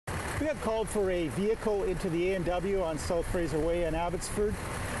We got called for a vehicle into the A&W on South Fraser Way in Abbotsford.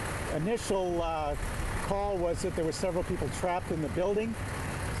 Initial call was that there were several people trapped in the building,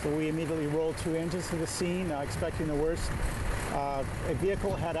 so we immediately rolled 2 engines to the scene, expecting the worst. A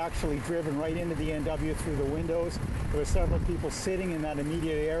vehicle had actually driven right into the A&W through the windows. There were several people sitting in that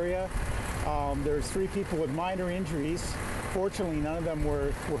immediate area. There was 3 people with minor injuries. Fortunately, none of them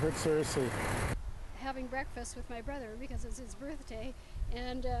were hurt seriously. Having breakfast with my brother because it's his birthday,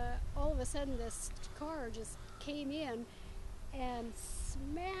 and all of a sudden this car just came in and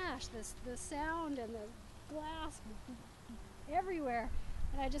smashed the sound and the glass everywhere,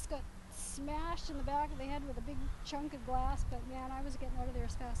 and I just got smashed in the back of the head with a big chunk of glass. But man, I was getting out of there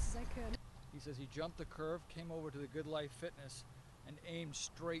as fast as I could. He says he jumped the curve, came over to the Good Life Fitness, and aimed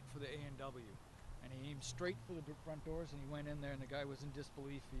straight for the A&W. And he aimed straight for the front doors, and he went in there, and the guy was in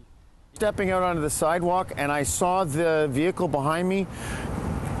disbelief. Stepping out onto the sidewalk, and I saw the vehicle behind me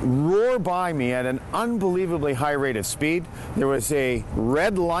roar by me at an unbelievably high rate of speed. There was a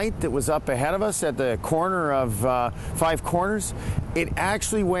red light that was up ahead of us at the corner of 5 Corners. It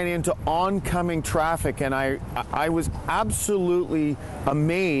actually went into oncoming traffic, and I was absolutely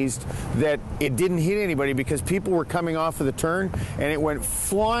amazed that it didn't hit anybody, because people were coming off of the turn, and it went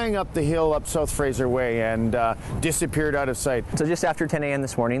flying up the hill up South Fraser Way and disappeared out of sight. So just after 10 a.m.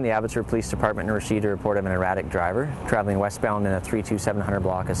 this morning, the Abbotsford Police Department received a report of an erratic driver traveling westbound in a 32700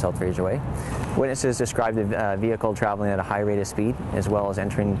 block of South Fraser Way. Witnesses described the vehicle traveling at a high rate of speed, as well as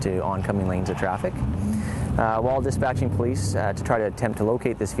entering into oncoming lanes of traffic. While dispatching police to try to attempt to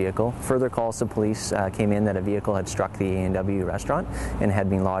locate this vehicle, further calls to police came in that a vehicle had struck the A&W restaurant and had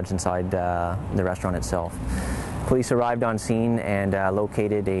been lodged inside the restaurant itself. Police arrived on scene and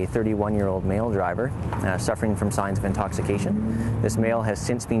located a 31-year-old male driver suffering from signs of intoxication. This male has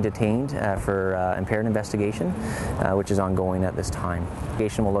since been detained for impaired investigation, which is ongoing at this time.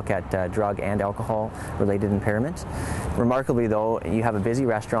 Investigation will look at drug and alcohol-related impairment. Remarkably, though, you have a busy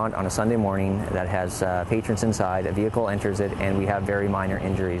restaurant on a Sunday morning that has patrons inside, a vehicle enters it, and we have very minor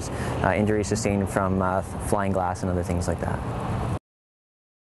injuries, injuries sustained from flying glass and other things like that.